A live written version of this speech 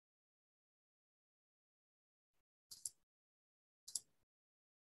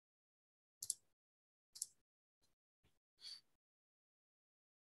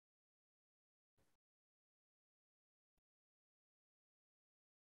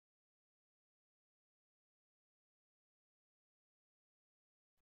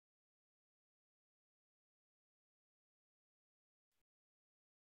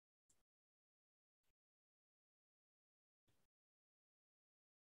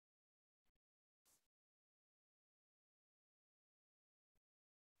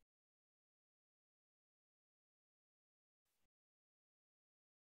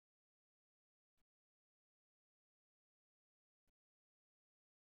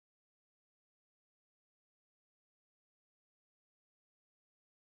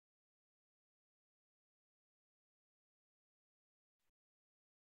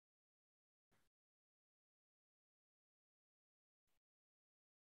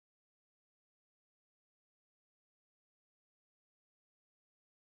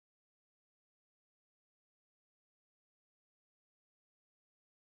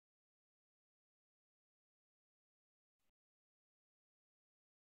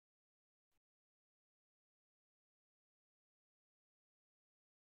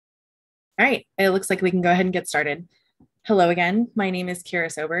All right, it looks like we can go ahead and get started. Hello again, my name is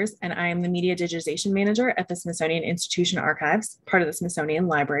Kira Sobers, and I am the Media Digitization Manager at the Smithsonian Institution Archives, part of the Smithsonian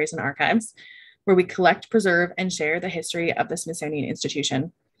Libraries and Archives, where we collect, preserve, and share the history of the Smithsonian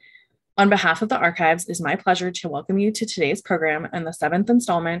Institution. On behalf of the archives, it is my pleasure to welcome you to today's program and the 7th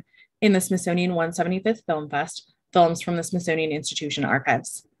installment in the Smithsonian 175th Film Fest, Films from the Smithsonian Institution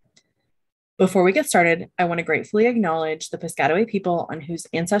Archives. Before we get started, I want to gratefully acknowledge the Piscataway people on whose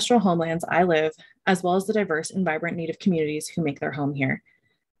ancestral homelands I live, as well as the diverse and vibrant Native communities who make their home here.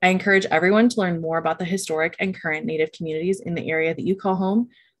 I encourage everyone to learn more about the historic and current Native communities in the area that you call home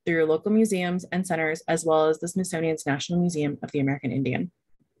through your local museums and centers, as well as the Smithsonian's National Museum of the American Indian.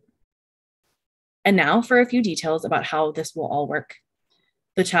 And now for a few details about how this will all work.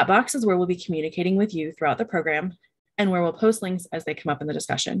 The chat box is where we'll be communicating with you throughout the program and where we'll post links as they come up in the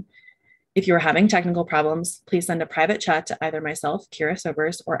discussion. If you are having technical problems, please send a private chat to either myself, Kira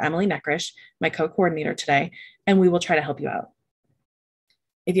Sobers, or Emily Neckrish, my co-coordinator today, and we will try to help you out.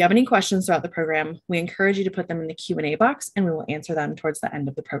 If you have any questions throughout the program, we encourage you to put them in the Q&A box and we will answer them towards the end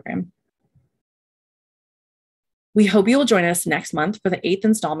of the program. We hope you will join us next month for the 8th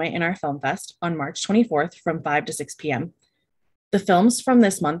installment in our Film Fest on March 24th from 5 to 6 p.m. The films from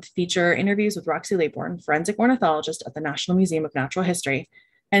this month feature interviews with Roxy Laybourne, forensic ornithologist at the National Museum of Natural History,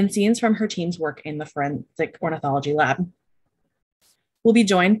 and scenes from her team's work in the Forensic Ornithology Lab. We'll be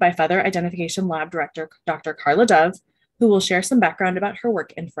joined by Feather Identification Lab Director, Dr. Carla Dove, who will share some background about her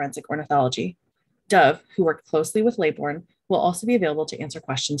work in forensic ornithology. Dove, who worked closely with Laybourne, will also be available to answer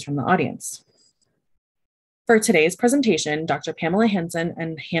questions from the audience. For today's presentation, Dr. Pamela Henson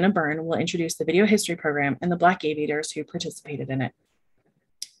and Hannah Byrne will introduce the video history program and the Black Aviators who participated in it.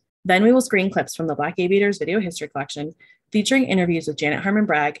 Then we will screen clips from the Black Aviators video history collection, featuring interviews with Janet Harmon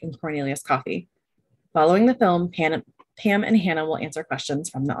Bragg and Cornelius Coffey. Following the film, Pam and Hannah will answer questions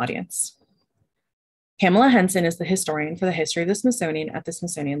from the audience. Pamela Henson is the historian for the history of the Smithsonian at the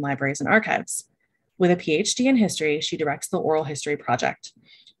Smithsonian Libraries and Archives. With a PhD in history, she directs the Oral History Project.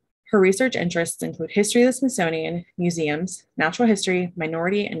 Her research interests include history of the Smithsonian, museums, natural history,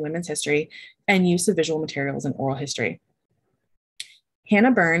 minority and women's history, and use of visual materials in oral history.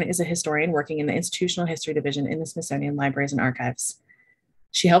 Hannah Byrne is a historian working in the Institutional History Division in the Smithsonian Libraries and Archives.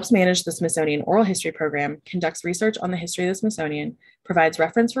 She helps manage the Smithsonian Oral History Program, conducts research on the history of the Smithsonian, provides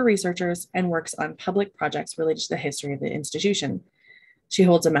reference for researchers, and works on public projects related to the history of the institution. She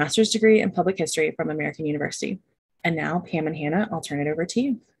holds a master's degree in public history from American University. And now, Pam and Hannah, I'll turn it over to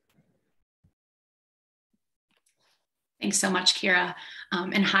you. Thanks so much, Kira.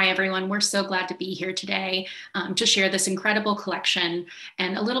 And hi, everyone. We're so glad to be here today to share this incredible collection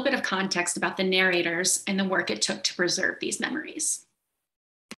and a little bit of context about the narrators and the work it took to preserve these memories.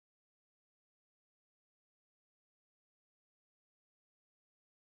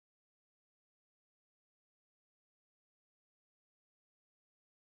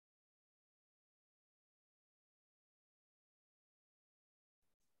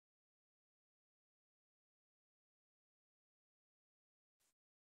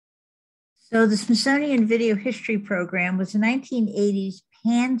 So the Smithsonian Video History Program was a 1980s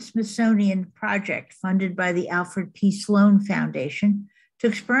pan-Smithsonian project funded by the Alfred P. Sloan Foundation to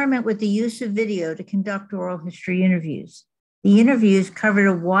experiment with the use of video to conduct oral history interviews. The interviews covered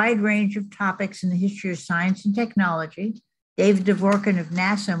a wide range of topics in the history of science and technology. David Dvorkin of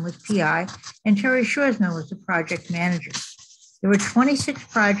NASA was PI, and Terry Schwarzman was the project manager. There were 26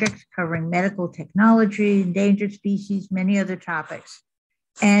 projects covering medical technology, endangered species, many other topics.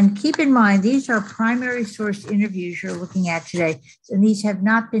 And keep in mind, these are primary source interviews you're looking at today, and these have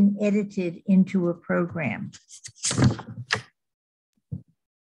not been edited into a program.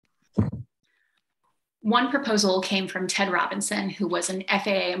 One proposal came from Ted Robinson, who was an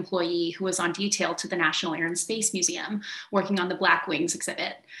FAA employee who was on detail to the National Air and Space Museum, working on the Black Wings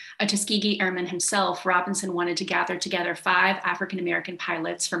exhibit. A Tuskegee Airman himself, Robinson wanted to gather together 5 African-American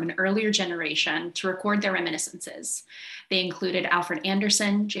pilots from an earlier generation to record their reminiscences. They included Alfred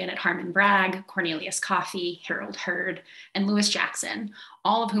Anderson, Janet Harmon Bragg, Cornelius Coffey, Harold Hurd, and Lewis Jackson,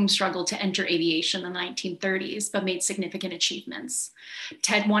 all of whom struggled to enter aviation in the 1930s, but made significant achievements.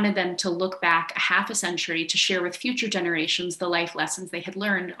 Ted wanted them to look back a half a century to share with future generations the life lessons they had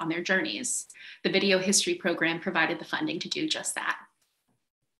learned on their journeys. The Video History Program provided the funding to do just that.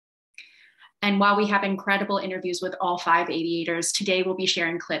 And while we have incredible interviews with all 5 aviators, today we'll be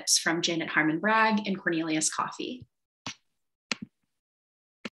sharing clips from Janet Harmon Bragg and Cornelius Coffey.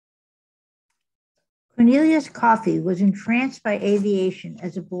 Cornelius Coffey was entranced by aviation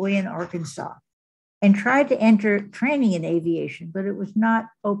as a boy in Arkansas and tried to enter training in aviation, but it was not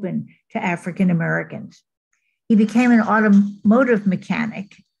open to African Americans. He became an automotive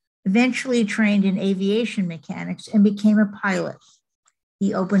mechanic eventually trained in aviation mechanics and became a pilot.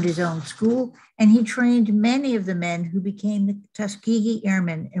 He opened his own school, and he trained many of the men who became the Tuskegee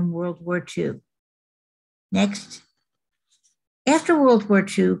Airmen in World War II. Next. After World War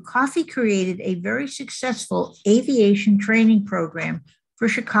II, Coffey created a very successful aviation training program for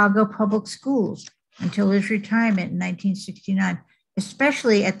Chicago public schools until his retirement in 1969,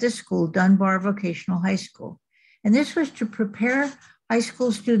 especially at this school, Dunbar Vocational High School. And this was to prepare high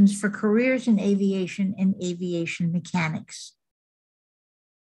school students for careers in aviation and aviation mechanics.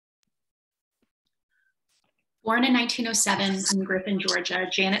 Born in 1907 in Griffin, Georgia,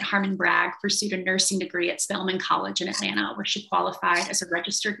 Janet Harmon Bragg pursued a nursing degree at Spelman College in Atlanta, where she qualified as a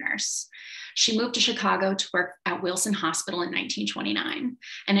registered nurse. She moved to Chicago to work at Wilson Hospital in 1929.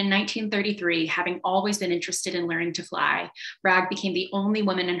 And in 1933, having always been interested in learning to fly, Bragg became the only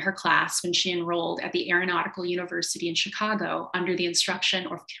woman in her class when she enrolled at the Aeronautical University in Chicago under the instruction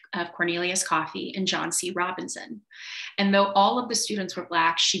of Cornelius Coffey and John C. Robinson. And though all of the students were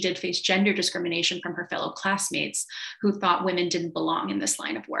Black, she did face gender discrimination from her fellow classmates who thought women didn't belong in this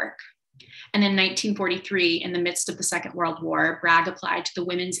line of work. And in 1943, in the midst of the Second World War, Bragg applied to the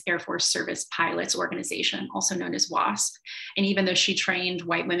Women's Air Force Service Pilots Organization, also known as WASP. And even though she trained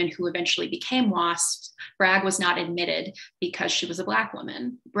white women who eventually became WASPs, Bragg was not admitted because she was a Black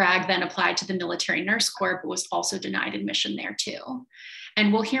woman. Bragg then applied to the Military Nurse Corps, but was also denied admission there too.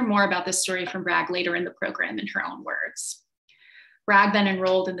 And we'll hear more about this story from Bragg later in the program in her own words. Bragg then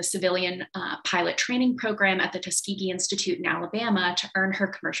enrolled in the civilian pilot training program at the Tuskegee Institute in Alabama to earn her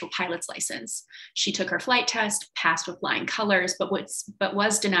commercial pilot's license. She took her flight test, passed with flying colors, but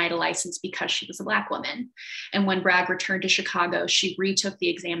was denied a license because she was a Black woman. And when Bragg returned to Chicago, she retook the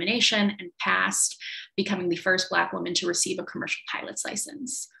examination and passed, becoming the first Black woman to receive a commercial pilot's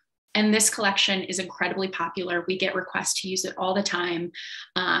license. And this collection is incredibly popular. We get requests to use it all the time,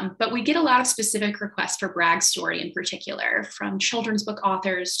 but we get a lot of specific requests for Bragg's story in particular, from children's book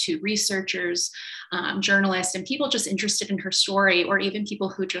authors to researchers, journalists, and people just interested in her story, or even people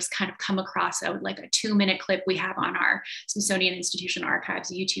who just kind of come across a 2-minute clip we have on our Smithsonian Institution Archives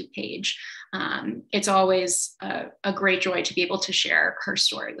YouTube page. It's always a great joy to be able to share her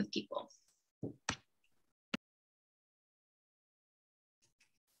story with people.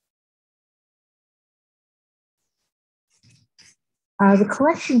 The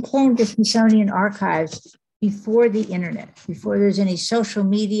collection came to Smithsonian Archives before the internet, before there's any social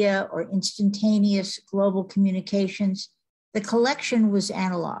media or instantaneous global communications. The collection was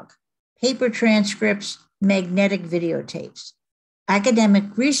analog, paper transcripts, magnetic videotapes.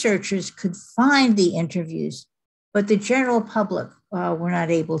 Academic researchers could find the interviews, but the general public were not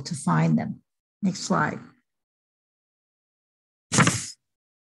able to find them. Next slide.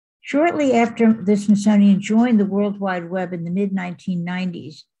 Shortly after the Smithsonian joined the World Wide Web in the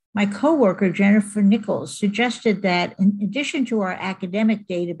mid-1990s, my coworker, Jennifer Nichols, suggested that in addition to our academic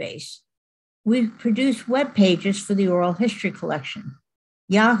database, we produce web pages for the oral history collection.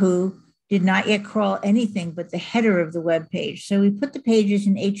 Yahoo did not yet crawl anything but the header of the web page. So we put the pages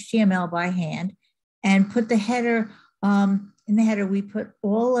in HTML by hand and put the header, in the header, we put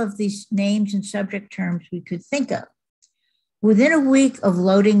all of these names and subject terms we could think of. Within a week of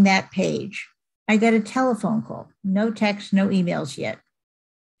loading that page, I got a telephone call, no text, no emails yet,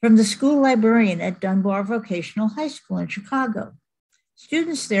 from the school librarian at Dunbar Vocational High School in Chicago.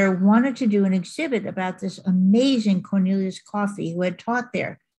 Students there wanted to do an exhibit about this amazing Cornelius Coffey who had taught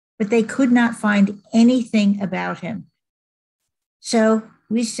there, but they could not find anything about him. So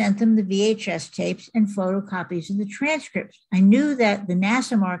we sent them the VHS tapes and photocopies of the transcripts. I knew that the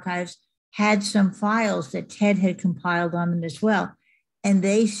NASM archives had some files that Ted had compiled on them as well. And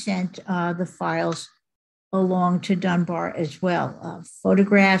they sent the files along to Dunbar as well,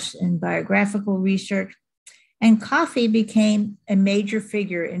 photographs and biographical research. And Coffey became a major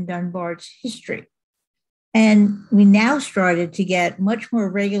figure in Dunbar's history. And we now started to get much more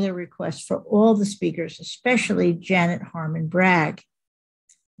regular requests for all the speakers, especially Janet Harmon Bragg.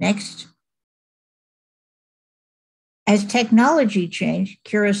 Next. As technology changed,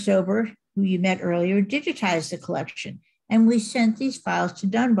 Kira Sober, who you met earlier, digitized the collection, and we sent these files to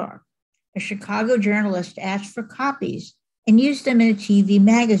Dunbar. A Chicago journalist asked for copies and used them in a TV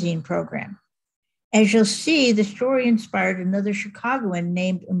magazine program. As you'll see, the story inspired another Chicagoan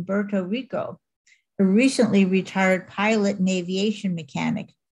named Umberto Rico, a recently retired pilot and aviation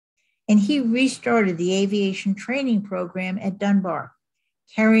mechanic, and he restarted the aviation training program at Dunbar,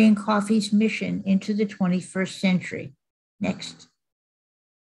 carrying Coffey's mission into the 21st century. Next.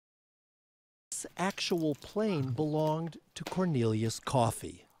 This actual plane belonged to Cornelius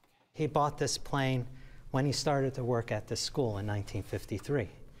Coffey. He bought this plane when he started to work at this school in 1953.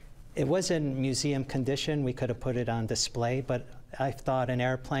 It was in museum condition. We could have put it on display, but I thought an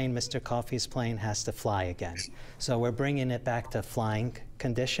airplane, Mr. Coffey's plane, has to fly again. So we're bringing it back to flying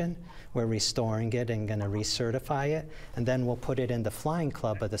condition. We're restoring it and going to recertify it, and then we'll put it in the flying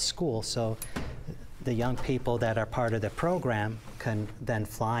club of the school so the young people that are part of the program can then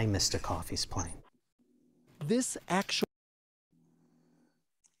fly Mr. Coffey's plane. This actual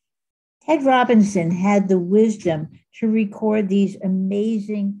Ted Robinson had the wisdom to record these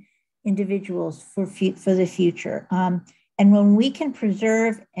amazing individuals for the future. And when we can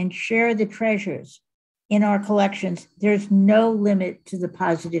preserve and share the treasures in our collections, there's no limit to the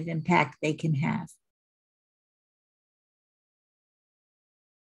positive impact they can have.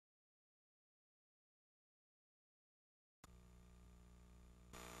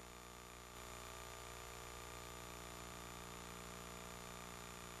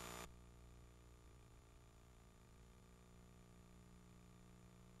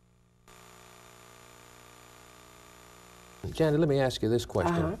 Janet, let me ask you this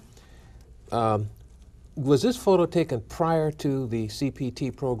question. Was this photo taken prior to the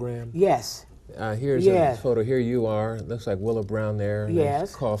CPT program? Yes. Here's a photo. Here you are. It looks like Willow Brown there.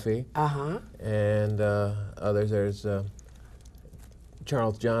 Yes. Coffee. And others. There's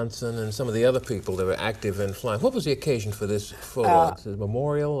Charles Johnson and some of the other people that were active in flying. What was the occasion for this photo? It's a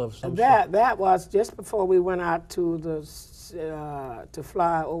memorial of some sort? That was just before we went out to the to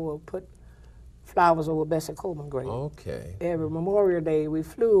fly over, put flowers over Bessie Coleman grave. Okay. Every Memorial Day we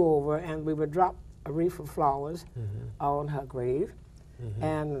flew over and we would drop a wreath of flowers on her grave,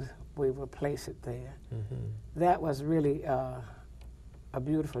 and we would place it there. That was really a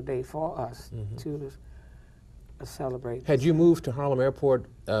beautiful day for us to celebrate. Had you moved to Harlem Airport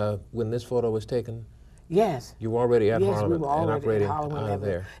when this photo was taken? Yes. You were already at Harlem we were already and operating at Harlem out of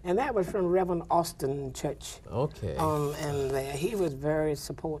there. And that was from Reverend Austin Church. Okay. And he was very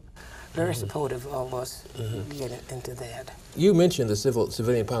supportive of us getting into that. You mentioned the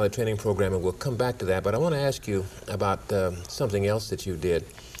civilian pilot training program, and we'll come back to that, but I want to ask you about something else that you did.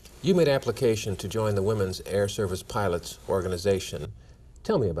 You made application to join the Women's Air Service Pilots Organization.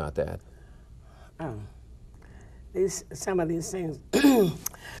 Tell me about that. Some of these things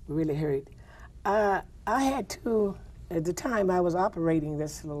really hurt. I had to, at the time I was operating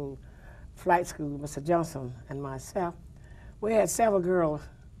this little flight school, Mr. Johnson and myself, we had several girls,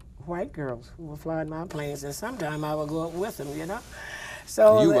 white girls, who were flying my planes, and sometime I would go up with them, you know.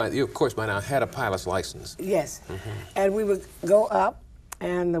 So you of course, by now had a pilot's license. Yes, and we would go up,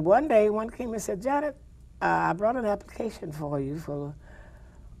 and one day one came and said, Janet, I brought an application for you for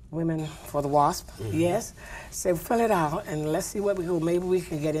women for the WASP. Yes, said fill it out, and let's see what we go, maybe we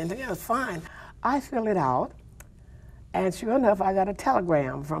can get into it. Yeah, fine. I filled it out, and sure enough, I got a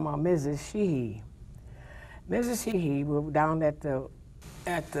telegram from Mrs. Sheehy. Mrs. Sheehy, we were down at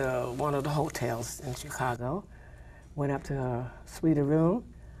one of the hotels in Chicago, went up to her suite room,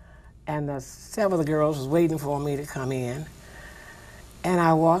 and several of the girls was waiting for me to come in. And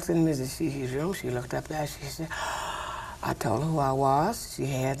I walked in Mrs. Sheehy's room. She looked up there. She said, I told her who I was. She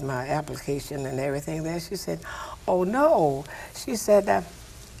had my application and everything there. She said, oh no. She said,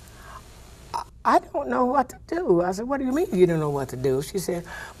 I don't know what to do. I said, what do you mean you don't know what to do? She said,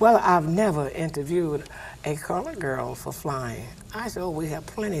 well, I've never interviewed a colored girl for flying. I said, oh, we have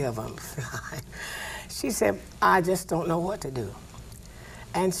plenty of them flying. She said, I just don't know what to do.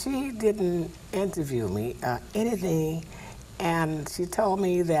 And she didn't interview me, anything, and she told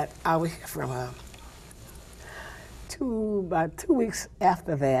me that I would hear from her. About 2 weeks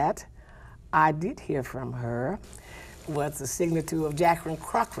after that, I did hear from her with the signature of Jacqueline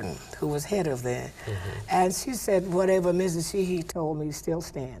Cochran, who was head of that. And she said, whatever Mrs. Sheehy told me still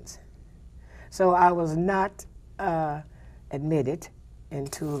stands. So I was not admitted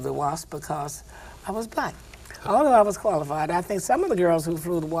into the WASP because I was black. Although I was qualified, I think some of the girls who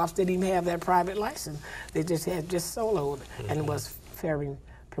flew the WASP didn't even have their private license. They just had soloed and was ferrying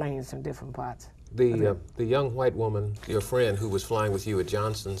planes from different parts. The young white woman, your friend who was flying with you at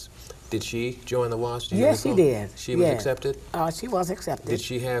Johnson's, did she join the WASP? Yes, she did. She was accepted? She was accepted. Did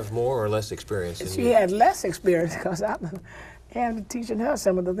she have more or less experience than She you? had less experience because I had teaching her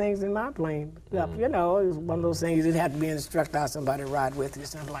some of the things in my plane. You know, it was one of those things you didn't have to be an instructor or somebody to ride with you,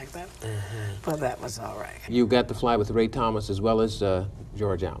 something like that. But that was all right. You got to fly with Ray Thomas as well as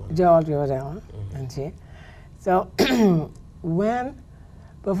George Allen. George Allen, and she. So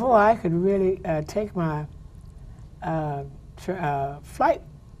before I could really take my flight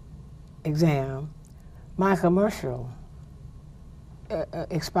exam, my commercial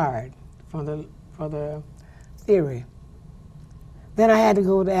expired for the theory. Then I had to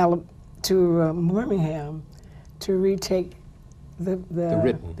go to Birmingham to retake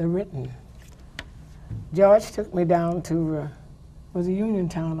The written. George took me down to, was a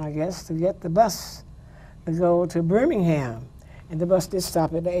Uniontown, I guess, to get the bus to go to Birmingham. And the bus did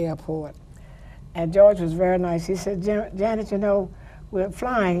stop at the airport. And George was very nice. He said, Janet, you know, we're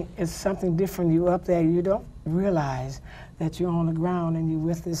flying is something different. You up there, you don't realize that you're on the ground and you're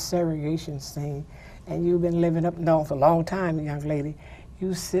with this segregation thing. And you've been living up north a long time, young lady.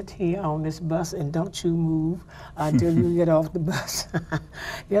 You sit here on this bus and don't you move until you get off the bus.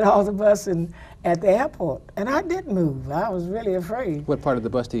 Get off the bus and at the airport. And I didn't move. I was really afraid. What part of the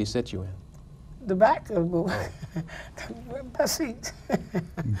bus did he sit you in? The back of the bus seat.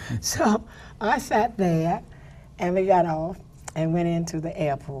 So I sat there and we got off and went into the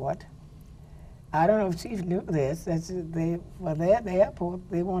airport. I don't know if Chief knew this. They were there at the airport.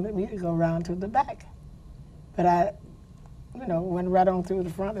 They wanted me to go around to the back. But I, you know, went right on through the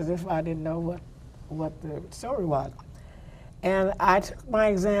front as if I didn't know what the story was. And I took my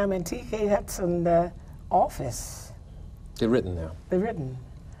exam in T.K. Hudson's office. The written now? The written.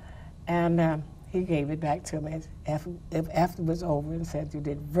 And he gave it back to me after it was over and said, you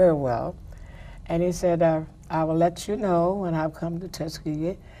did very well. And he said, I will let you know when I've come to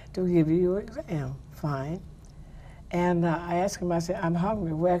Tuskegee to give you your exam. Fine. And I asked him, I said, I'm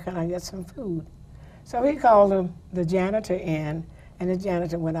hungry. Where can I get some food? So he called the janitor in, and the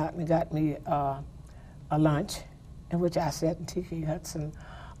janitor went out and got me a lunch, in which I sat in T.K. Hudson's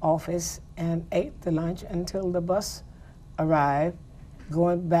office and ate the lunch until the bus arrived,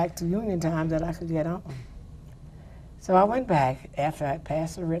 going back to Union time that I could get on. So I went back after I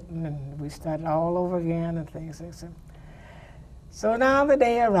passed the written, and we started all over again and things like that. So now the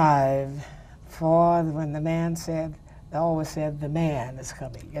day arrived for when the man said, they always said the man is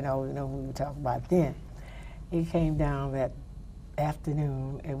coming, you know we were talking about then. He came down that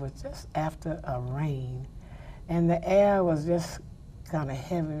afternoon. It was just after a rain, and the air was just kind of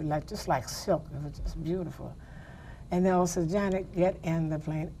heavy, just like silk. It was just beautiful. And they all said, Janet, get in the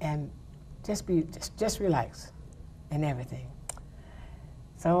plane and just relax and everything.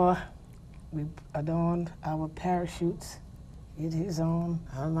 So we adorned our parachutes. He had his own,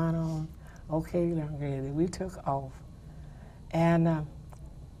 I had mine on. Okay, young lady, we took off. And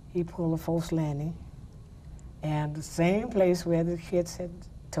he pulled a false landing. And the same place where the kids had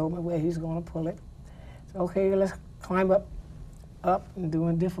told me where he's going to pull it. So, okay, let's climb up and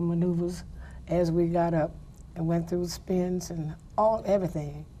doing different maneuvers as we got up and went through spins and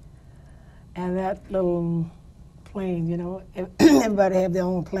everything. And that little plane, you know, everybody had their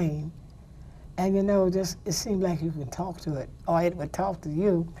own plane. And you know, just it seemed like you could talk to it, or it would talk to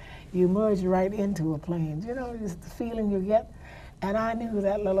you. You merged right into a plane. You know, just the feeling you get. And I knew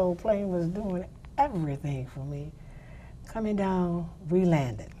that little old plane was doing everything for me. Coming down, we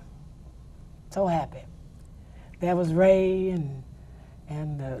landed. So happy. There was Ray and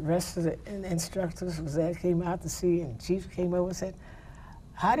the rest of the instructors was there, came out to see, and Chief came over and said,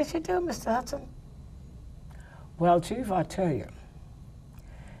 how did you do, Mr. Hudson? Well, Chief, I tell you,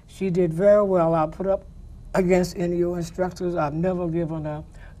 she did very well. I'll put up against any of your instructors. I've never given a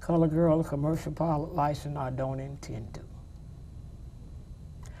colored girl a commercial pilot license. I don't intend to.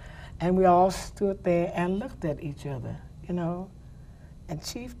 And we all stood there and looked at each other, you know. And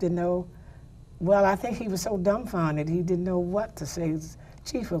Chief didn't know, well, I think he was so dumbfounded, he didn't know what to say.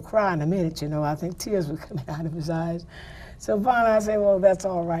 Chief would cry in a minute, you know. I think tears were coming out of his eyes. So finally I said, well, that's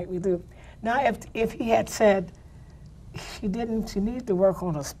all right, we do. Now, if he had said, she needed to work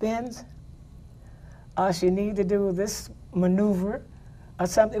on her spins, or she needed to do this maneuver, or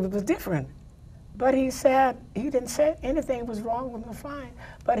something, it was different. But he didn't say anything was wrong with my flying,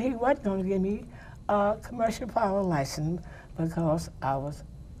 but he wasn't going to give me a commercial pilot license because I was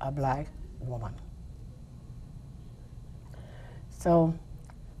a black woman. So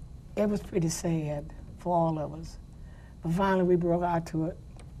it was pretty sad for all of us. But finally we broke out to it,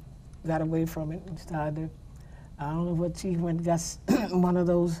 got away from it, and started to, I don't know what Chief went and got one of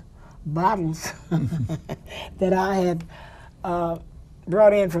those bottles that I had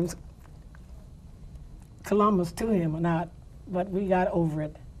brought in from Columbus to him or not, but we got over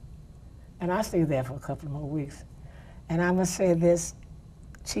it. And I stayed there for a couple more weeks. And I must say this,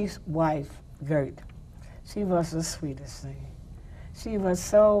 Chief's wife, Gert, she was the sweetest thing. She was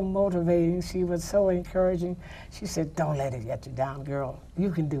so motivating, she was so encouraging. She said, don't let it get you down, girl.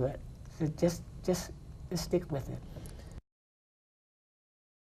 You can do it. So just stick with it.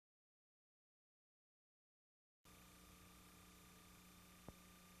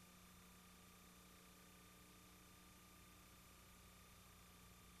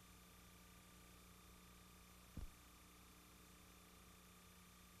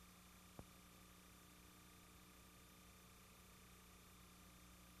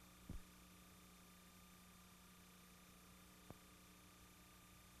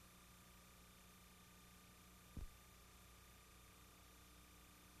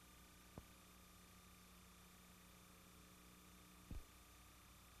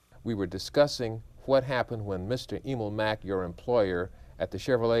 we were discussing what happened when Mr. Emil Mack, your employer at the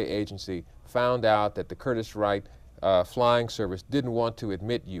Chevrolet agency, found out that the Curtiss-Wright flying service didn't want to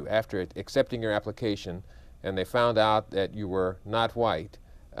admit you after accepting your application, and they found out that you were not white.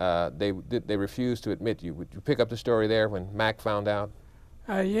 They refused to admit you. Would you pick up the story there when Mack found out?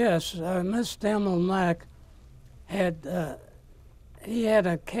 Yes, Mr. Emil Mack had he had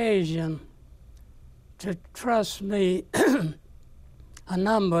occasion to trust me a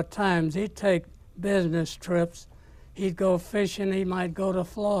number of times. He'd take business trips. He'd go fishing. He might go to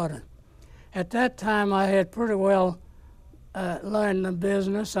Florida. At that time, I had pretty well learned the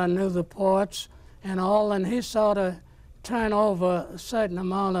business. I knew the ports and all, and he sort of turned over a certain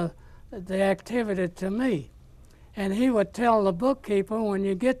amount of the activity to me. And he would tell the bookkeeper, when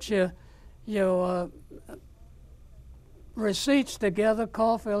you get your receipts together,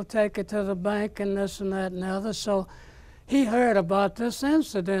 Coffee will take it to the bank and this and that and the other. So he heard about this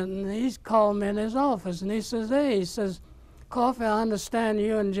incident, and he called me in his office, and he says, hey, he says, Coffee, I understand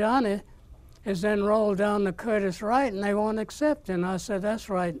you and Johnny is enrolled down to Curtiss-Wright, and they won't accept you. And I said, that's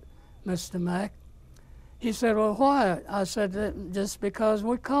right, Mr. Mack. He said, well, why? I said, just because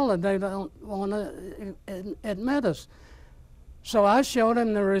we're colored, they don't want to admit us. So I showed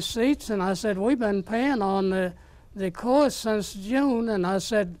him the receipts, and I said, we've been paying on the course since June. And I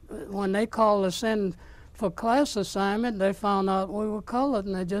said, when they called us in for class assignment, they found out we were colored,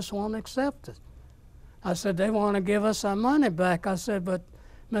 and they just won't accept us. I said, they want to give us our money back. I said, but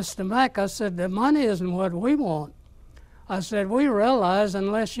Mr. Mack, I said, the money isn't what we want. I said, we realize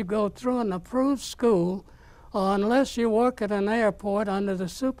unless you go through an approved school or unless you work at an airport under the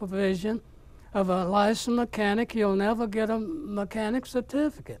supervision of a licensed mechanic, you'll never get a mechanic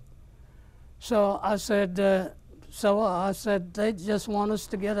certificate. So I said, they just want us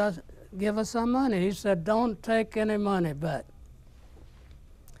to give us our money. He said, don't take any money back.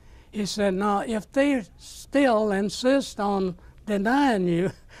 He said, now, if they still insist on denying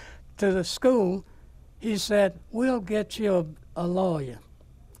you to the school, he said, we'll get you a lawyer.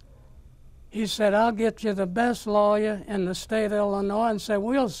 He said, I'll get you the best lawyer in the state of Illinois, and said,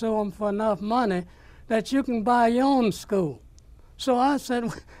 we'll sue them for enough money that you can buy your own school. So I said,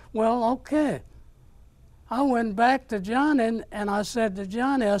 well, okay. I went back to Johnny, and I said to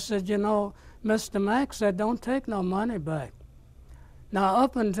Johnny, I said, you know, Mr. Mack said, don't take no money back. Now,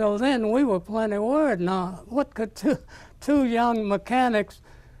 up until then, we were plenty worried. Now, what could two young mechanics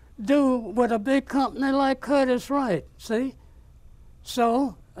do with a big company like Curtiss-Wright, see?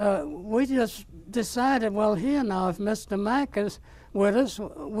 So we just decided, well, here now, if Mr. Mack is with us,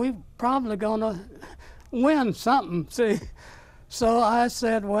 we're probably going to win something, see? So I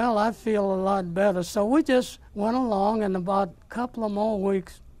said, well, I feel a lot better. So we just went along, and about a couple of more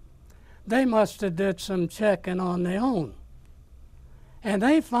weeks, they must have did some checking on their own. And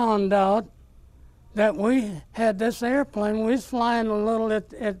they found out that we had this airplane. We was flying a little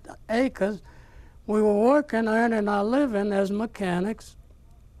at acres. We were working, earning our living as mechanics.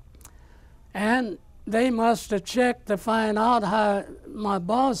 And they must have checked to find out how my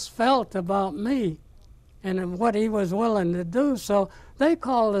boss felt about me and what he was willing to do. So they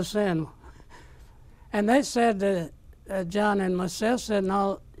called us in. And they said to John and myself, said,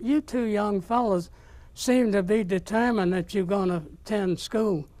 now, you two young fellas seem to be determined that you're going to attend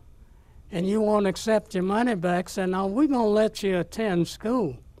school and you won't accept your money back. Said, now, we're going to let you attend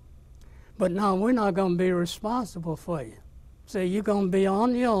school, but no, we're not going to be responsible for you. So you're going to be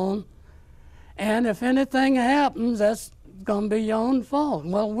on your own, and if anything happens, that's going to be your own fault.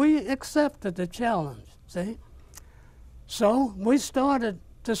 Well, we accepted the challenge, see? So we started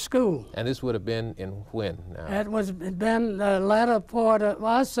to school. And this would have been in when now? It was been the latter part of,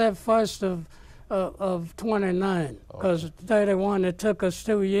 well, I said first of 29, because 31, it took us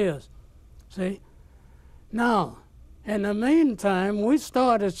 2 years, see? Now, in the meantime, we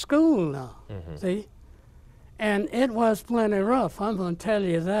started school now, see? And it was plenty rough, I'm going to tell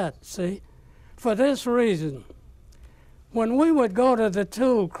you that, see? For this reason, when we would go to the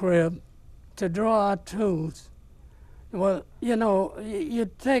tool crib to draw our tools, well, you know,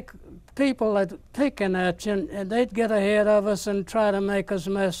 you'd take people that picking at you, and they'd get ahead of us and try to make us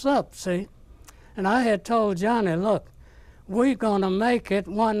mess up, see? And I had told Johnny, look, we're going to make it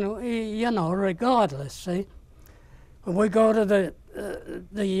one, you know, regardless, see? We go to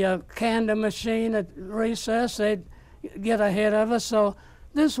the candy machine at recess, they'd get ahead of us. So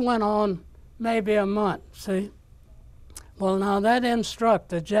this went on maybe a month, see? Well, now that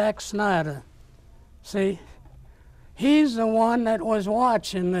instructor, Jack Snyder, see, he's the one that was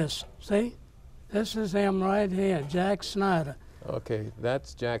watching this, see? This is him right here, Jack Snyder. Okay,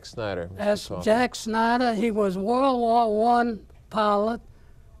 that's Jack Snyder. That's Jack Snyder. He was World War I pilot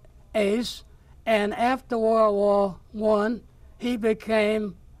ace, and after World War I, he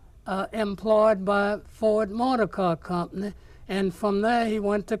became employed by Ford Motor Car Company, and from there he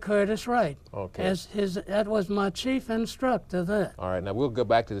went to Curtiss-Wright. Okay. That was my chief instructor there. All right, now we'll go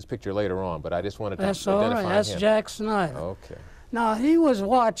back to this picture later on, but I just wanted to That's all identify right. That's him. Jack Snyder. Okay. Now, he was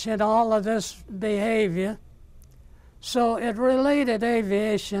watching all of this behavior, so it related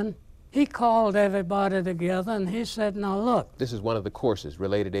aviation. He called everybody together and he said, now look. This is one of the courses,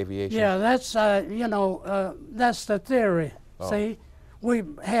 related aviation? Yeah, that's, that's the theory. Oh. See, we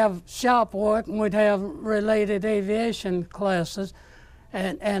have shop work and we'd have related aviation classes.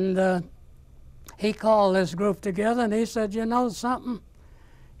 And he called this group together and he said, you know something?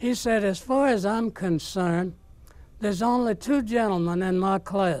 He said, as far as I'm concerned, there's only 2 gentlemen in my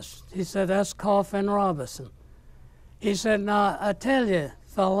class. He said, that's Coffey and Robinson. He said, now, I tell you,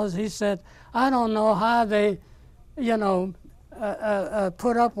 fellas, he said, I don't know how they,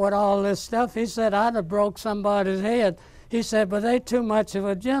 put up with all this stuff. He said, I'd have broke somebody's head. He said, but they too much of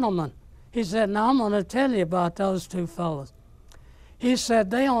a gentleman. He said, now I'm going to tell you about those 2 fellas. He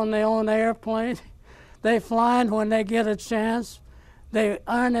said, they own their own airplane. They flying when they get a chance. They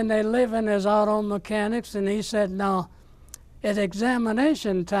earning their living as auto mechanics. And he said, now, at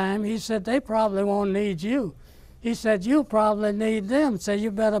examination time, he said, they probably won't need you. He said, you'll probably need them, so you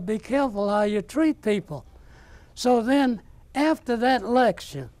better be careful how you treat people. So then, after that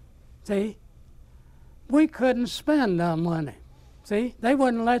lecture, see, we couldn't spend our money. See, they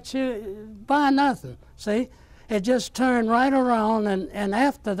wouldn't let you buy nothing, see. It just turned right around, and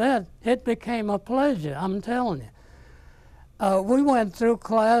after that, it became a pleasure, I'm telling you. We went through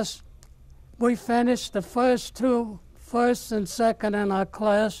class. We finished the first and second in our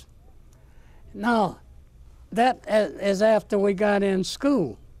class. Now, that is after we got in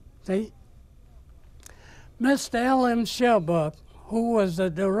school, see? Mr. L.M. Shelbuck, who was the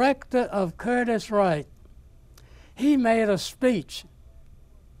director of Curtiss-Wright, he made a speech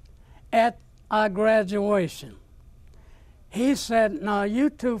at our graduation. He said, now you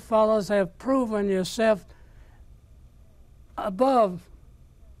 2 fellows have proven yourself above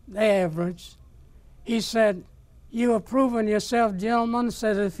the average. He said, you have proven yourself, gentlemen,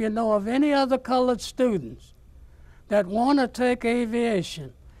 said if you know of any other colored students that want to take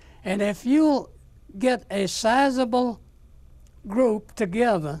aviation, and if you get a sizable group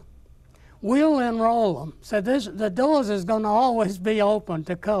together, we'll enroll them. Said the doors is going to always be open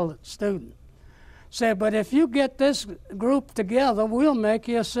to colored students. Said, but if you get this group together, we'll make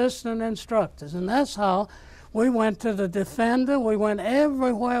you assistant instructors. And that's how we went to the Defender. We went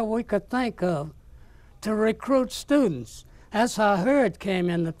everywhere we could think of to recruit students. That's how Hurd came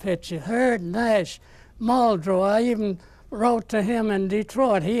in the picture. Hurd, Nash, Muldrow. I even wrote to him in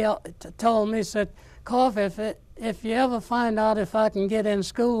Detroit. He told me, said, Coffey, if you ever find out if I can get in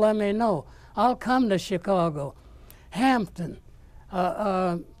school, let me know. I'll come to Chicago. Hampton,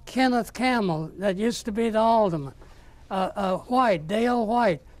 Kenneth Campbell, that used to be the alderman, White, Dale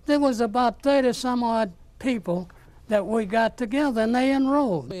White. There was about 30-some-odd people that we got together, and they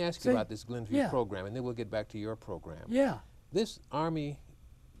enrolled. Let me ask you about this Glenview program, and then we'll get back to your program. Yeah. This Army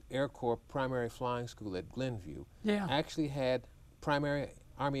Air Corps primary flying school at Glenview actually had primary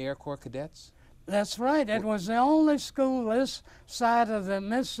Army Air Corps cadets? That's right. It was the only school this side of the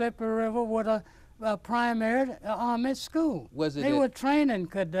Mississippi River with a primary Army school. They were training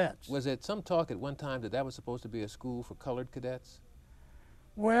cadets. Was it some talk at one time that was supposed to be a school for colored cadets?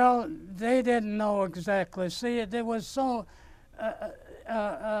 Well, they didn't know exactly. See, there was so,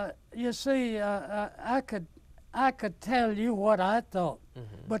 you see, I could tell you what I thought,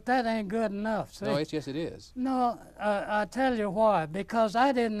 but that ain't good enough. See? No, yes, it is. No, I'll tell you why. Because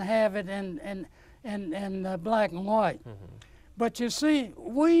I didn't have it in black and white. But you see,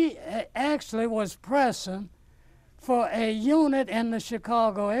 we actually was pressing for a unit in the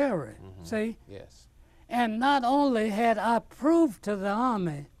Chicago area. See? Yes. And not only had I proved to the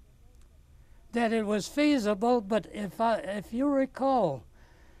Army that it was feasible, but if you recall,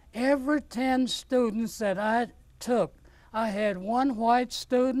 every 10 students that I took, I had 1 white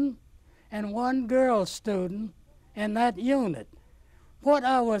student and 1 girl student in that unit. What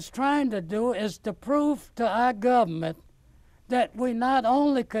I was trying to do is to prove to our government that we not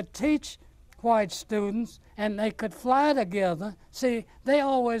only could teach white students and they could fly together. See, they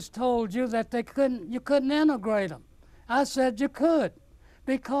always told you that you couldn't integrate them. I said you could,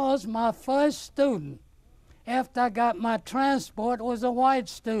 because my first student, after I got my transport, was a white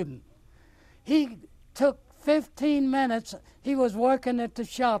student. He took 15 minutes. He was working at the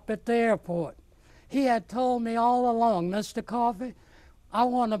shop at the airport. He had told me all along, Mr. Coffey, I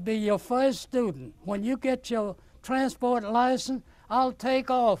want to be your first student. When you get your transport license, I'll take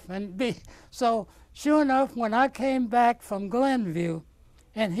off and be. So sure enough, when I came back from Glenview,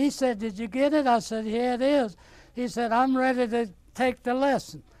 and he said, did you get it? I said, yeah, it is. He said, I'm ready to take the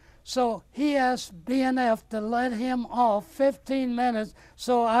lesson. So he asked BNF to let him off 15 minutes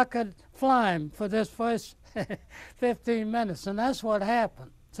so I could fly him for this first 15 minutes. And that's what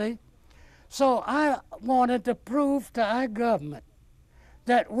happened, see? So I wanted to prove to our government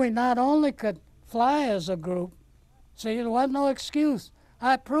that we not only could fly as a group, see, there was no excuse.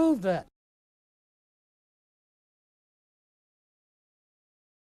 I proved that.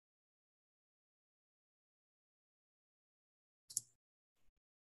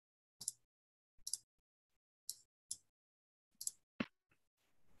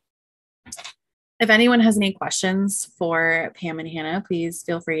 If anyone has any questions for Pam and Hannah, please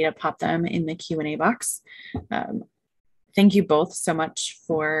feel free to pop them in the Q&A box. Thank you both so much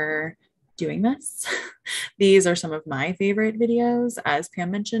for doing this. These are some of my favorite videos. As Pam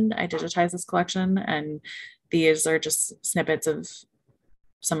mentioned, I digitized this collection, and these are just snippets of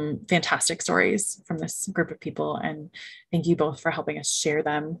some fantastic stories from this group of people. And thank you both for helping us share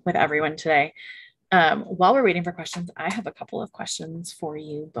them with everyone today. While we're waiting for questions, I have a couple of questions for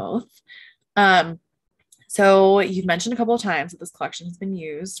you both. So you've mentioned a couple of times that this collection has been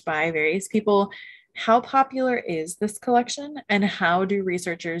used by various people. How popular is this collection, and how do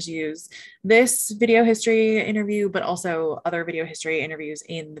researchers use this video history interview, but also other video history interviews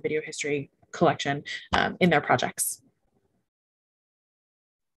in the video history collection in their projects?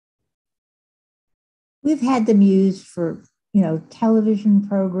 We've had them used for, television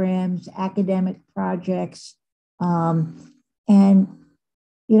programs, academic projects, and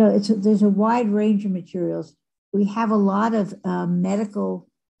there's a wide range of materials. We have a lot of medical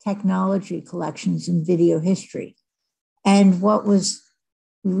technology collections in video history. And what was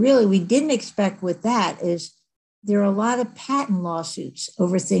really, we didn't expect with that is there are a lot of patent lawsuits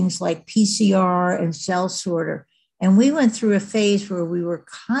over things like PCR and cell sorter. And we went through a phase where we were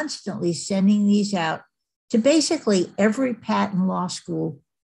constantly sending these out to basically every patent law school,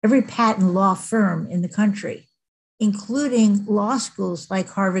 every patent law firm in the country, including law schools like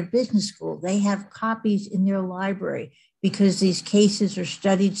Harvard Business School. They have copies in their library because these cases are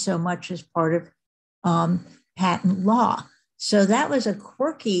studied so much as part of patent law. So that was a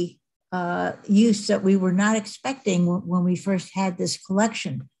quirky use that we were not expecting when we first had this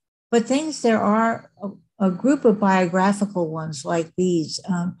collection. But there are a group of biographical ones like these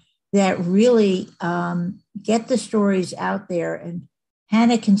that really get the stories out there, and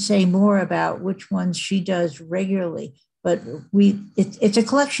Hannah can say more about which ones she does regularly, but it's a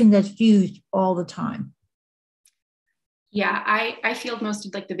collection that's used all the time. Yeah, I field most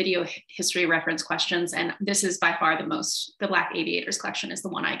of the video history reference questions, and this is by far the Black Aviators collection is the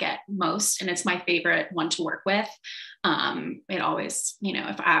one I get most, and it's my favorite one to work with. It always,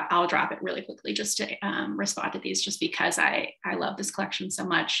 if I'll drop it really quickly just to respond to these, just because I love this collection so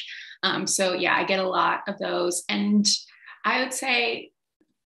much. So yeah, I get a lot of those, and I would say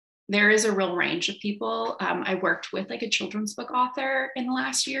there is a real range of people. I worked with a children's book author in the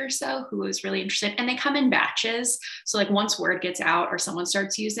last year or so who was really interested, and they come in batches. So once word gets out or someone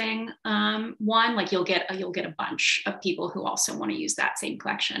starts using one, you'll get a bunch of people who also want to use that same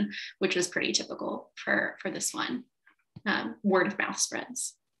collection, which is pretty typical for this one. Word of mouth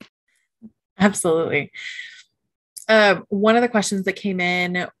spreads. Absolutely. One of the questions that came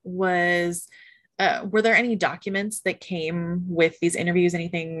in was, were there any documents that came with these interviews,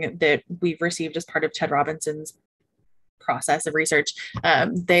 anything that we've received as part of Ted Robinson's process of research?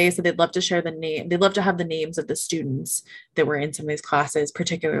 They said they'd love to share they'd love to have the names of the students that were in some of these classes,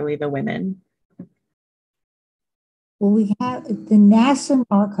 particularly the women. Well, we have the NASM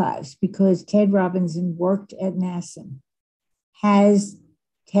archives, because Ted Robinson worked at NASM, has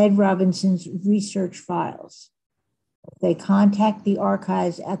Ted Robinson's research files. They contact the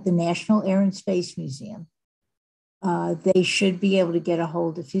archives at the National Air and Space Museum. They should be able to get a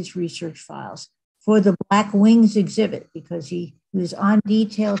hold of his research files for the Black Wings exhibit, because he was on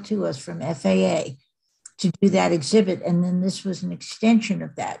detail to us from FAA to do that exhibit. And then this was an extension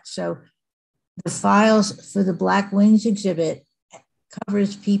of that. So the files for the Black Wings exhibit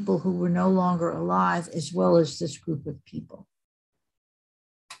covers people who were no longer alive, as well as this group of people.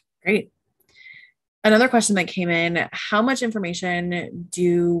 Great. Another question that came in, how much information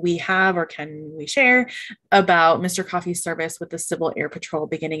do we have or can we share about Mr. Coffey's service with the Civil Air Patrol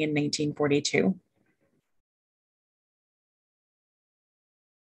beginning in 1942?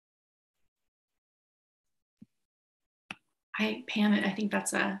 Pam, I think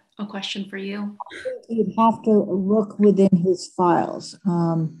that's a question for you. You'd have to look within his files.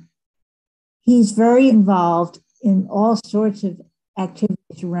 He's very involved in all sorts of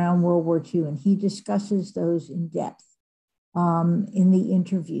activities around World War II, and he discusses those in depth in the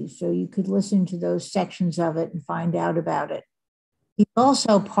interview. So you could listen to those sections of it and find out about it. He's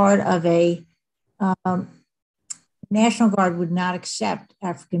also part of a National Guard would not accept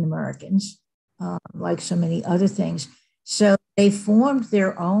African Americans, like so many other things. So they formed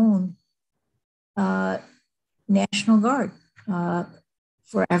their own National Guard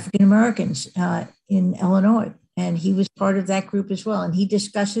for African Americans in Illinois. And he was part of that group as well. And he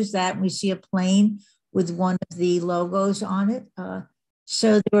discusses that. And we see a plane with one of the logos on it.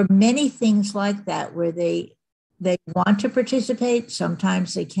 So there were many things like that where they want to participate.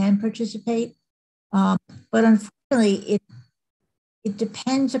 Sometimes they can participate. But unfortunately, it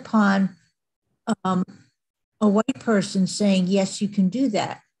depends upon a white person saying, yes, you can do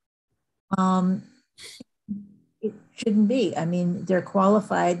that. It shouldn't be. I mean, they're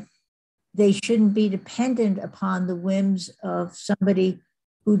qualified. They shouldn't be dependent upon the whims of somebody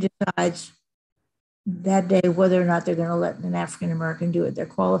who decides that day whether or not they're going to let an African American do it. They're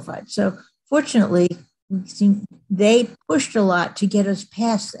qualified. So fortunately, they pushed a lot to get us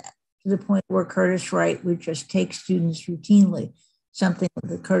past that, to the point where Curtis Wright would just take students routinely, something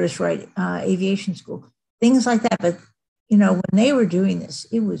like the Curtis Wright Aviation School, things like that. But, you know, when they were doing this,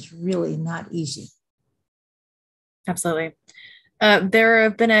 it was really not easy. Absolutely. There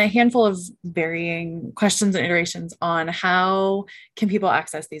have been a handful of varying questions and iterations on how can people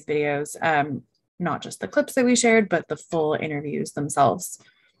access these videos, not just the clips that we shared, but the full interviews themselves.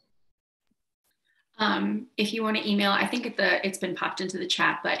 If you want to email, I think it's been popped into the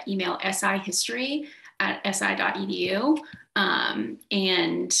chat, but email sihistory@si.edu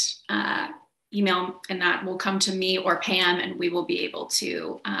and email, and that will come to me or Pam, and we will be able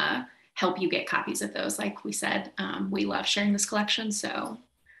to help you get copies of those. Like we said, we love sharing this collection, so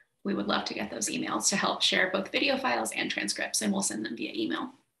we would love to get those emails to help share both video files and transcripts, and we'll send them via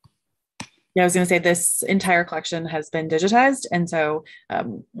email. Yeah, I was going to say this entire collection has been digitized. And so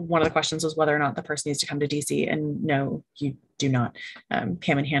one of the questions was whether or not the person needs to come to DC. And no, you do not.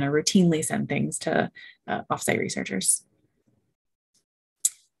 Pam and Hannah routinely send things to offsite researchers.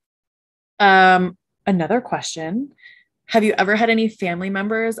 Another question. Have you ever had any family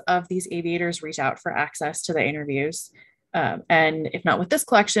members of these aviators reach out for access to the interviews? And if not with this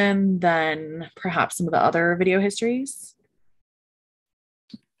collection, then perhaps some of the other video histories?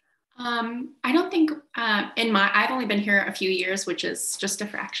 I don't think I've only been here a few years, which is just a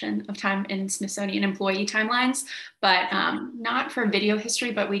fraction of time in Smithsonian employee timelines, but not for video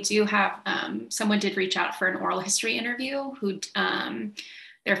history, but we do have, someone did reach out for an oral history interview who,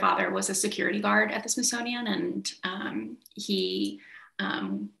 their father was a security guard at the Smithsonian, and he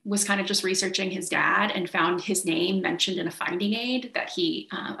was kind of just researching his dad and found his name mentioned in a finding aid that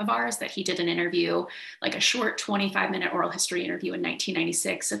of ours, that he did an interview, like a short 25-minute oral history interview in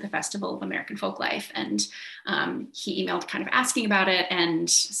 1996 at the Festival of American Folklife. And he emailed kind of asking about it and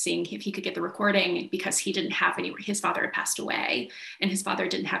seeing if he could get the recording, because he didn't have any, his father had passed away and his father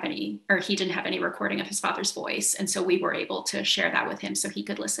didn't have any, or he didn't have any recording of his father's voice. And so we were able to share that with him so he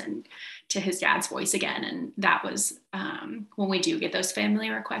could listen to his dad's voice again. And that was, when we do get those family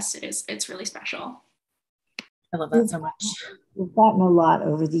requests, it's really special. I love that so much. We've gotten a lot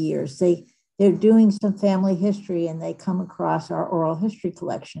over the years. They're doing some family history and they come across our oral history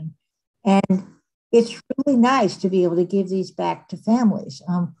collection. And it's really nice to be able to give these back to families.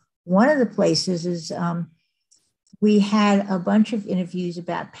 One of the places is we had a bunch of interviews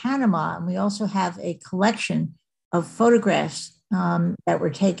about Panama, and we also have a collection of photographs that were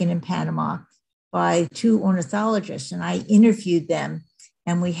taken in Panama by two ornithologists, and I interviewed them,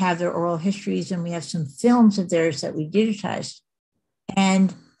 and we have their oral histories, and we have some films of theirs that we digitized.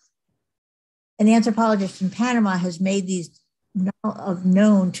 And an anthropologist in Panama has made these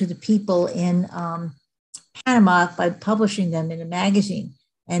known to the people in Panama by publishing them in a magazine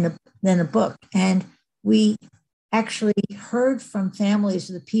and then a book. And we actually heard from families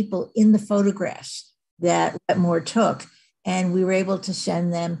of the people in the photographs that Wetmore took, and we were able to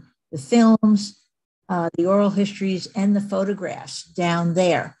send them the films, the oral histories, and the photographs down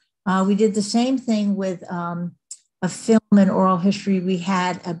there. We did the same thing with a film and oral history we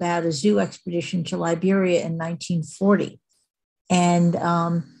had about a zoo expedition to Liberia in 1940. And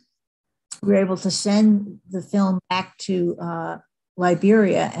we were able to send the film back to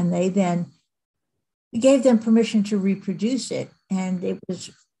Liberia, and we gave them permission to reproduce it. And it was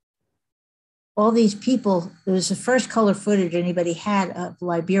all these people, it was the first color footage anybody had of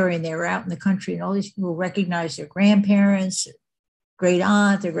Liberia, and they were out in the country, and all these people recognized their grandparents, great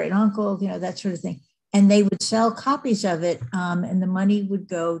aunt, their great uncle, that sort of thing. And they would sell copies of it, and the money would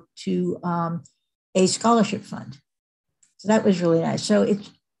go to a scholarship fund. So that was really nice. So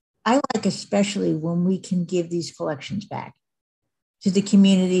I like especially when we can give these collections back to the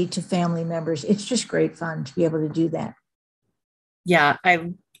community, to family members. It's just great fun to be able to do that. Yeah,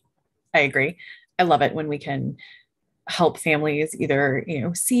 I agree. I love it when we can help families either,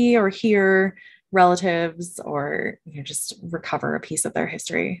 see or hear relatives, or just recover a piece of their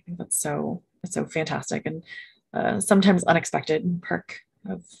history. I think that's so fantastic, and sometimes unexpected perk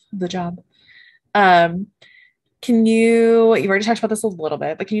of the job. You've already talked about this a little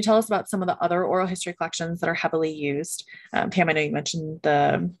bit, but can you tell us about some of the other oral history collections that are heavily used? Pam, I know you mentioned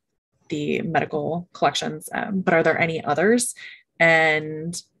the medical collections, but are there any others?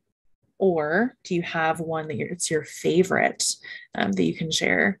 Or do you have one that it's your favorite, that you can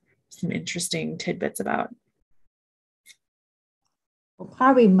share some interesting tidbits about? Well,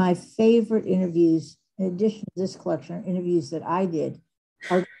 probably my favorite interviews, in addition to this collection, interviews that I did,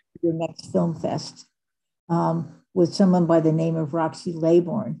 are the next Film Fest, with someone by the name of Roxy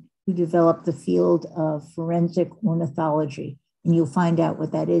Laybourne, who developed the field of forensic ornithology. And you'll find out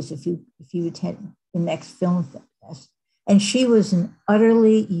what that is if you attend the next Film Fest. And she was an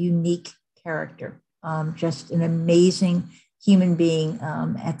utterly unique character, just an amazing human being,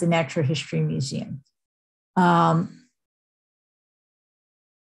 at the Natural History Museum. And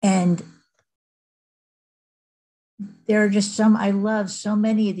there are just I love so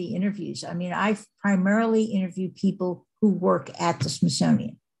many of the interviews. I mean, I primarily interview people who work at the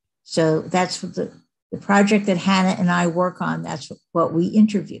Smithsonian. So that's what the project that Hannah and I work on, that's what we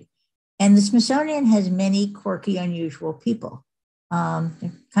interview. And the Smithsonian has many quirky, unusual people. There are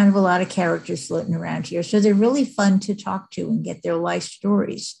kind of a lot of characters floating around here. So they're really fun to talk to and get their life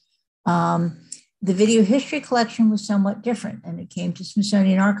stories. The video history collection was somewhat different, and it came to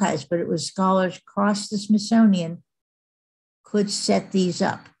Smithsonian Archives, but it was scholars across the Smithsonian could set these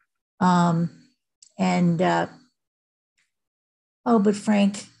up. But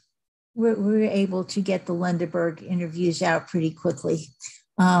Frank, we're able to get the Lundeberg interviews out pretty quickly.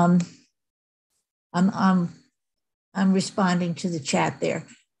 I'm responding to the chat there.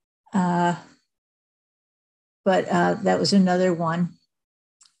 But that was another one.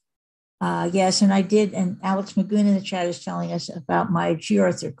 Yes, and I did, and Alex Magoon in the chat is telling us about my G.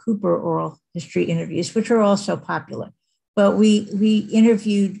 Arthur Cooper oral history interviews, which are also popular. But we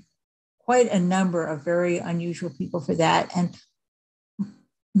interviewed quite a number of very unusual people for that. And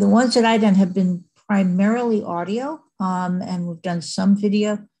the ones that I've done have been primarily audio, and we've done some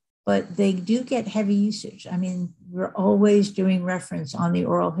video, but they do get heavy usage. I mean, we're always doing reference on the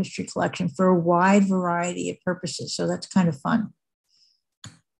oral history collection for a wide variety of purposes. So that's kind of fun.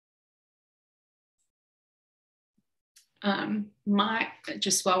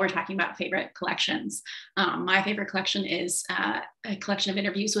 Just while we're talking about favorite collections, my favorite collection is a collection of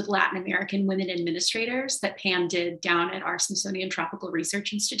interviews with Latin American women administrators that Pam did down at our Smithsonian Tropical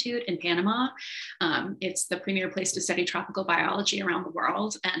Research Institute in Panama. It's the premier place to study tropical biology around the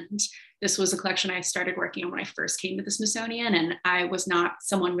world. And this was a collection I started working on when I first came to the Smithsonian. And I was not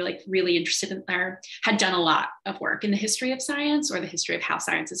someone really interested in, or had done a lot of work in the history of science or the history of how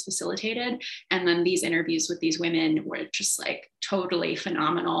science is facilitated. And then these interviews with these women were just like totally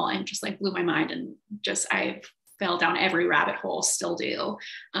phenomenal and just like blew my mind. And just, I fell down every rabbit hole, still do.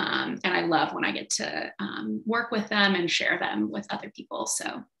 And I love when I get to work with them and share them with other people.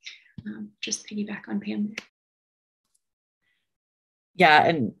 So just piggyback on Pam. Yeah,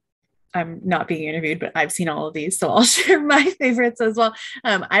 and I'm not being interviewed, but I've seen all of these, so I'll share my favorites as well.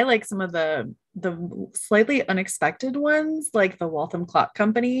 I like some of the slightly unexpected ones, like the Waltham Clock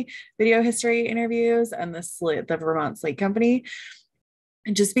Company video history interviews and the Vermont Slate Company.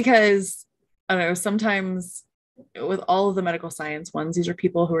 And just because, I don't know, sometimes with all of the medical science ones, these are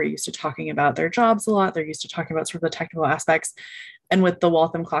people who are used to talking about their jobs a lot. They're used to talking about sort of the technical aspects. And with the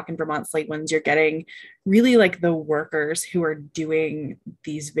Waltham Clock and Vermont Slate ones, you're getting really like the workers who are doing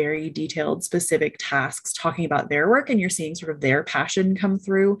these very detailed, specific tasks, talking about their work, and you're seeing sort of their passion come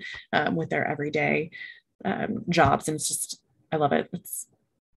through with their everyday jobs. And it's just, I love it. It's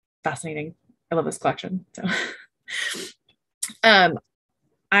fascinating. I love this collection. So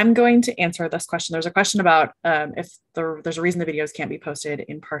I'm going to answer this question. There's a question about if there's a reason the videos can't be posted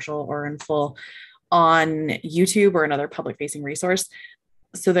in partial or in full on YouTube or another public-facing resource.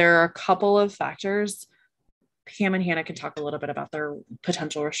 So there are a couple of factors. Pam and Hannah can talk a little bit about their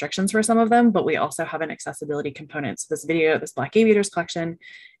potential restrictions for some of them, but we also have an accessibility component. So this Black Aviators collection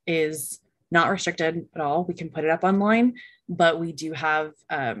is not restricted at all. We can put it up online, but we do have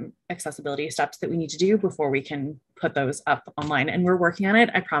accessibility steps that we need to do before we can put those up online. And we're working on it.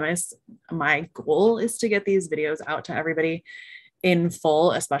 I promise my goal is to get these videos out to everybody in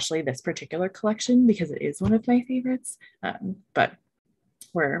full, especially this particular collection, because it is one of my favorites. But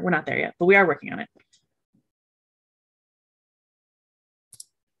we're not there yet, but we are working on it.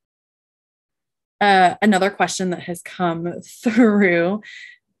 Another question that has come through.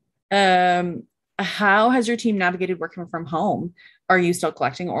 How has your team navigated working from home? Are you still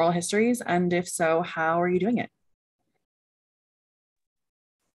collecting oral histories? And if so, how are you doing it?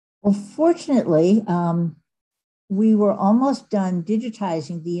 Well, fortunately, we were almost done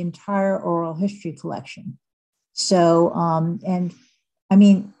digitizing the entire oral history collection. So, and I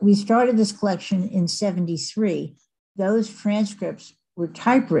mean, we started this collection in 73. Those transcripts were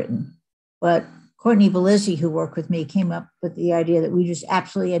typewritten, but Courtney Belizzi, who worked with me, came up with the idea that we just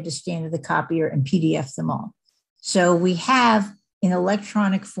absolutely had to stand at the copier and PDF them all. So we have in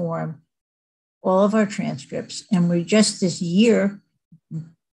electronic form all of our transcripts, and we just this year,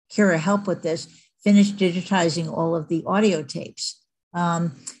 Kira helped with this, finished digitizing all of the audio tapes.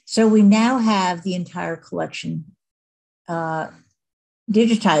 So we now have the entire collection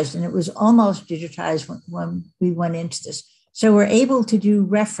digitized, and it was almost digitized when we went into this. So we're able to do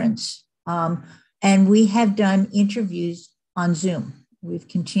reference, and we have done interviews on Zoom. We've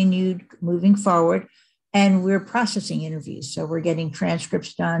continued moving forward, and we're processing interviews. So we're getting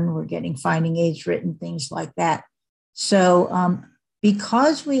transcripts done, we're getting finding aids written, things like that. So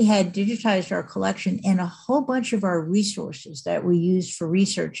because we had digitized our collection and a whole bunch of our resources that we use for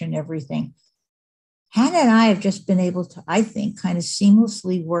research and everything, Hannah and I have just been able to, I think, kind of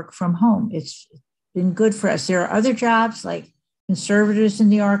seamlessly work from home. It's been good for us. There are other jobs like conservators in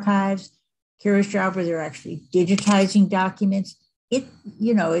the archives, Kira's job where they're actually digitizing documents. It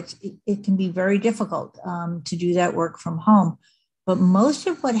can be very difficult to do that work from home. But most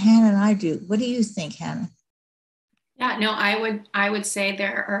of what Hannah and I do, what do you think, Hannah? Yeah, no, I would say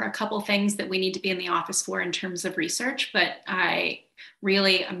there are a couple things that we need to be in the office for in terms of research, but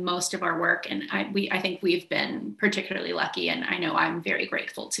most of our work, and I think we've been particularly lucky, and I know I'm very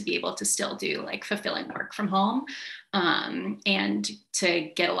grateful to be able to still do like fulfilling work from home, and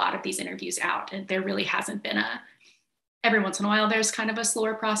to get a lot of these interviews out. And there really hasn't been every once in a while there's kind of a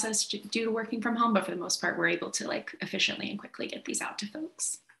slower process due to working from home, but for the most part, we're able to like efficiently and quickly get these out to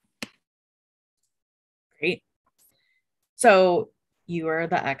folks. Great. So you are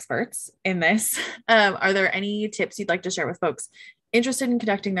the experts in this. Are there any tips you'd like to share with folks interested in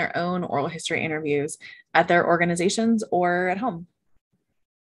conducting their own oral history interviews at their organizations or at home?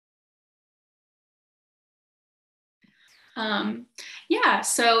 Yeah,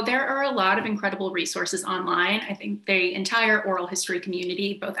 so there are a lot of incredible resources online. I think the entire oral history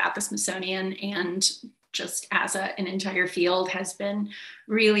community, both at the Smithsonian and just as an entire field, has been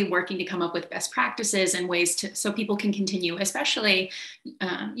really working to come up with best practices and ways so people can continue, especially,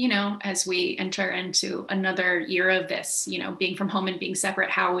 as we enter into another year of this, being from home and being separate,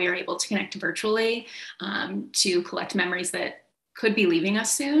 how we are able to connect virtually to collect memories that could be leaving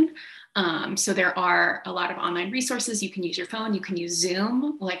us soon. So there are a lot of online resources. You can use your phone, you can use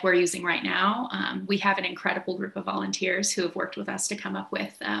Zoom like we're using right now. We have an incredible group of volunteers who have worked with us to come up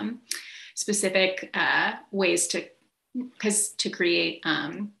with specific ways to create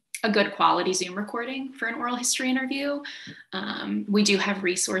a good quality Zoom recording for an oral history interview. We do have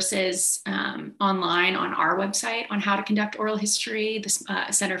resources online on our website on how to conduct oral history. The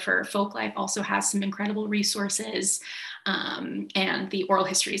Center for Folklife also has some incredible resources. And the Oral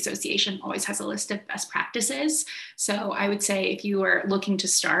History Association always has a list of best practices. So I would say if you are looking to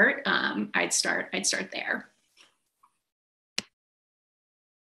start, I'd start there.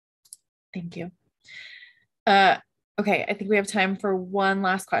 Thank you. Okay, I think we have time for one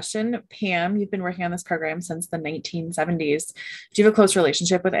last question. Pam, you've been working on this program since the 1970s. Do you have a close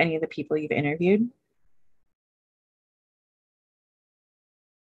relationship with any of the people you've interviewed?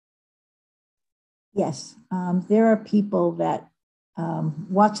 Yes, there are people that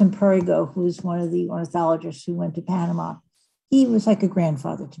Watson Perigo, who's one of the ornithologists who went to Panama, he was like a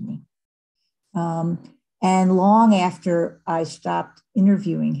grandfather to me. And long after I stopped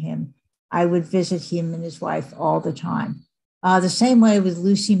interviewing him, I would visit him and his wife all the time. The same way with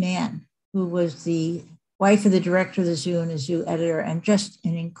Lucy Mann, who was the wife of the director of the zoo and a zoo editor, and just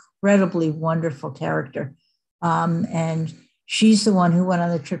an incredibly wonderful character. And she's the one who went on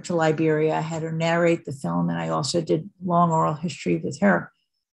the trip to Liberia. I had her narrate the film, and I also did long oral history with her.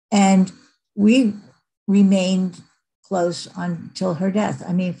 And we remained close until her death.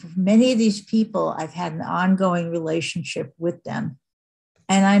 I mean, for many of these people, I've had an ongoing relationship with them.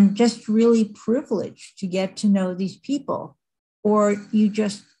 And I'm just really privileged to get to know these people. Or you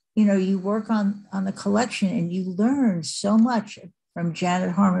just, you work on the collection and you learn so much from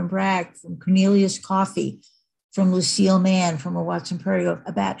Janet Harmon Bragg, from Cornelius Coffey, from Lucille Mann, from a Watson Prairie Grove,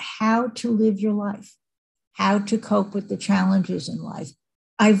 about how to live your life, how to cope with the challenges in life.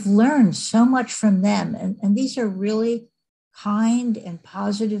 I've learned so much from them. And these are really kind and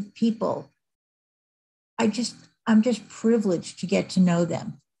positive people. I'm just privileged to get to know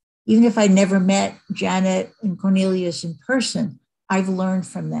them. Even if I never met Janet and Cornelius in person, I've learned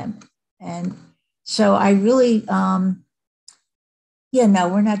from them. And so I really, no,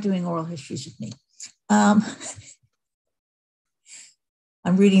 we're not doing oral histories with me.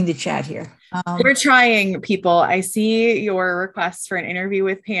 I'm reading the chat here. We're trying, people. I see your request for an interview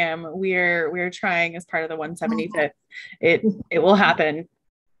with Pam. We're trying as part of the 175th. It will happen.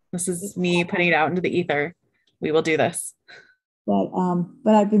 This is me putting it out into the ether. We will do this. But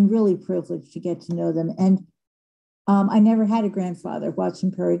I've been really privileged to get to know them. And I never had a grandfather.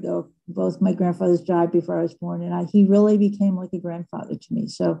 Watson Prairie Grove. Both my grandfathers died before I was born, and he really became like a grandfather to me.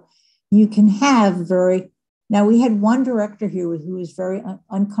 So you can have now we had one director here who was very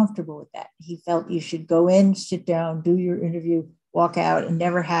uncomfortable with that. He felt you should go in, sit down, do your interview, walk out, and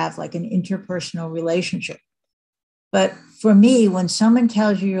never have like an interpersonal relationship. But for me, when someone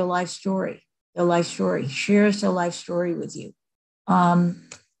tells you your life story, shares their life story with you,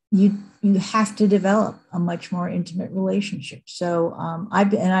 you have to develop a much more intimate relationship. So I've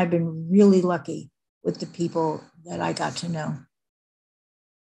been really lucky with the people that I got to know.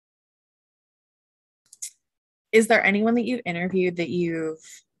 Is there anyone that you've interviewed that you've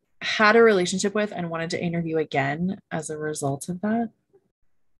had a relationship with and wanted to interview again as a result of that?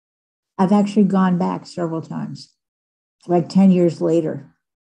 I've actually gone back several times, like 10 years later,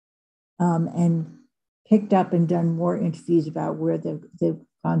 and picked up and done more interviews about where they've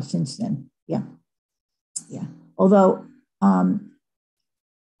gone since then. Yeah. Although,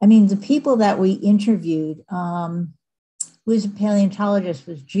 the people that we interviewed, who was a paleontologist,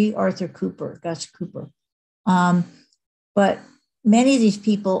 was G. Arthur Cooper, Gus Cooper. But many of these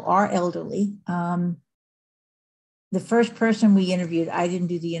people are elderly. The first person we interviewed, I didn't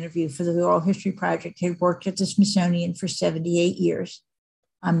do the interview for the Oral History Project, had worked at the Smithsonian for 78 years.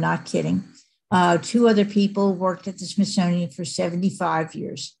 I'm not kidding. Two other people worked at the Smithsonian for 75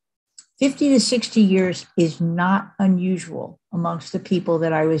 years. 50 to 60 years is not unusual amongst the people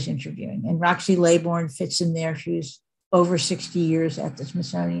that I was interviewing. And Roxy Laybourne fits in there. She was over 60 years at the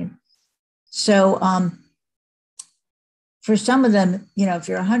Smithsonian. So for some of them, if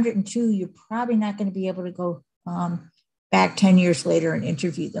you're 102, you're probably not going to be able to go back 10 years later and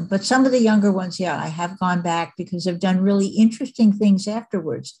interview them. But some of the younger ones, I have gone back because I've done really interesting things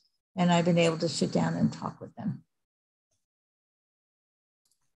afterwards. And I've been able to sit down and talk with them.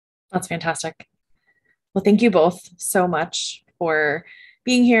 That's fantastic. Well, thank you both so much for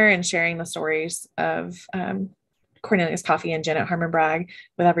being here and sharing the stories of Cornelius Coffey and Janet Harmon Bragg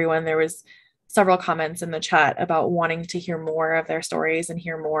with everyone. There was several comments in the chat about wanting to hear more of their stories and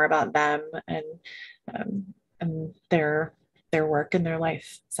hear more about them and their work and their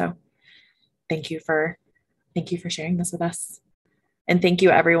life. So thank you for sharing this with us. And thank you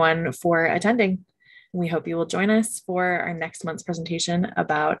everyone for attending. We hope you will join us for our next month's presentation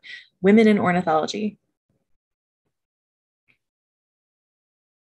about women in ornithology.